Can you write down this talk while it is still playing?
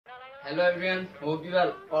Hello everyone, hope you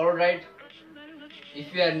are alright.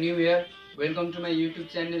 If you are new here, welcome to my YouTube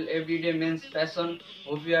channel Everyday Men's Fashion.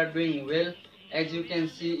 Hope you are doing well. As you can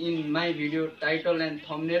see in my video title and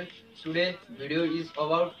thumbnail, today video is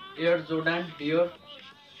about Air Jordan dior.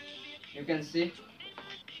 You can see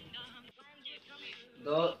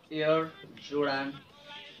the Air Jordan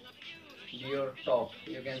dior top.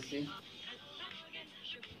 You can see.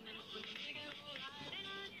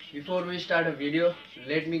 Before we start a video,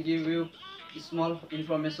 let me give you small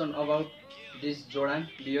information about this Jordan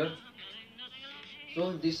dior.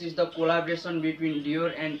 So this is the collaboration between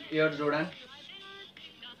Dior and Air Jordan,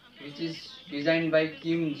 which is designed by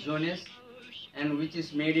Kim Jones and which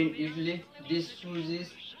is made in Italy. This shoes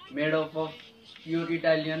is made up of pure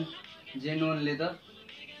Italian genuine leather.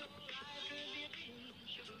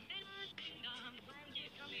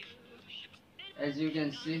 As you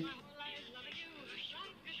can see,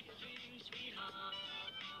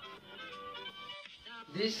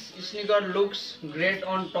 this sneaker looks great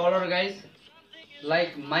on taller guys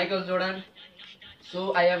like Michael Jordan.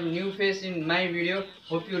 So I have new face in my video.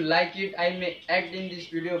 Hope you like it. I may act in this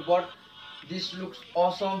video, but this looks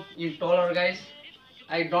awesome in taller guys.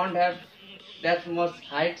 I don't have that much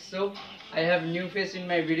height, so I have new face in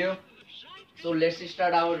my video. So let's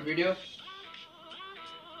start our video.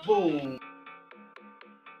 Boom.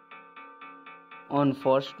 On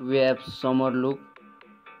first we have summer look.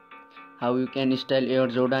 How you can style Air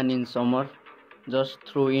Jordan in summer. Just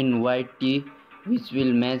throw in white tee which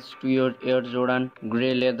will match to your Air Jordan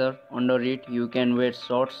grey leather. Under it you can wear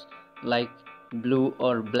shorts like blue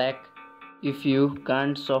or black. If you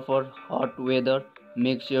can't suffer hot weather,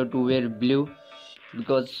 make sure to wear blue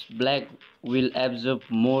because black will absorb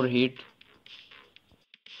more heat.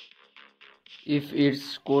 If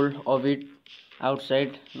it's cold of it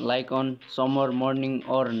outside like on summer morning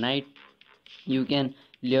or night, you can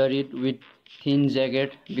layer it with thin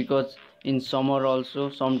jacket because in summer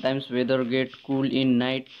also sometimes weather get cool in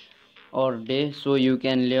night or day, so you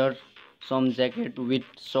can layer some jacket with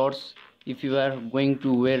shorts. If you are going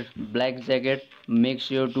to wear black jacket, make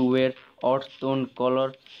sure to wear earth tone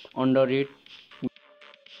color under it.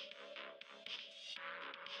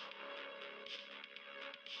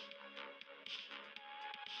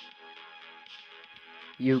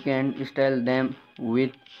 You can style them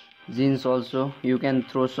with jeans also. You can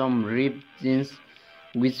throw some ripped jeans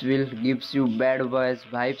which will gives you bad boys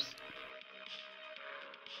vibes.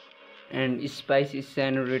 And spicy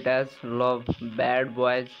senoritas love bad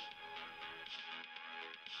boys.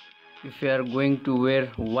 If you are going to wear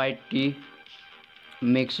white tee,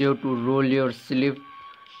 make sure to roll your sleeve,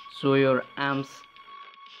 show your arms.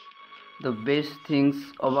 The best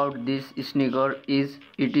things about this sneaker is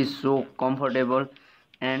it is so comfortable,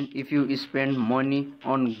 and if you spend money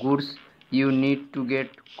on goods, you need to get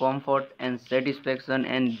comfort and satisfaction,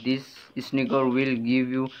 and this sneaker will give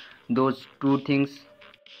you those two things.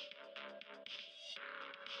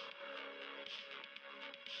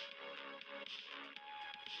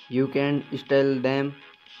 You can style them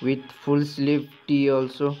with full sleeve tee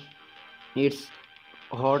also. It's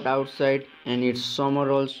hot outside and it's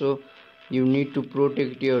summer also. You need to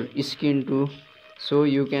protect your skin too, so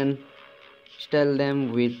you can style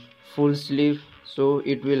them with full sleeve, so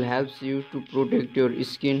it will help you to protect your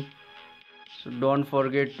skin. So don't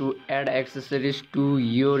forget to add accessories to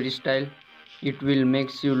your style. It will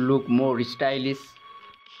makes you look more stylish.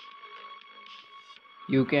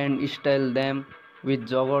 You can style them with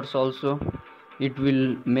joggers also. It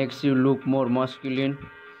will makes you look more masculine.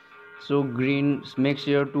 So green, make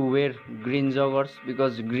sure to wear green joggers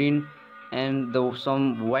because green and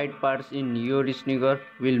some white parts in your sneaker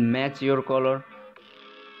will match your color.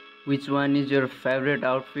 Which one is your favorite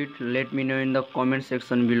outfit? Let me know in the comment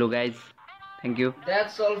section below guys. Thank you.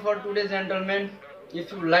 That's all for today gentlemen.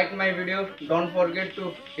 If you like my video, don't forget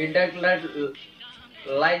to hit that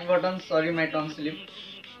like button. Sorry, my tongue slipped.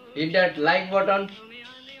 Hit that like button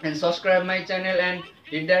and subscribe my channel and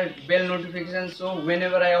hit that bell notification, so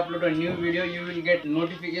whenever I upload a new video you will get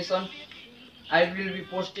notification. I will be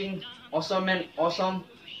posting awesome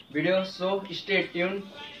videos, so stay tuned.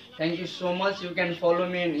 Thank you so much. You can follow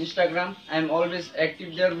me on Instagram. I am always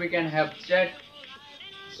active there. We can have chat,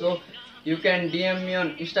 so you can DM me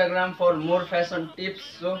on Instagram for more fashion tips.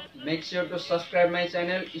 So make sure to subscribe my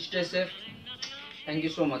channel. Stay safe. Thank you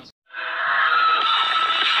so much.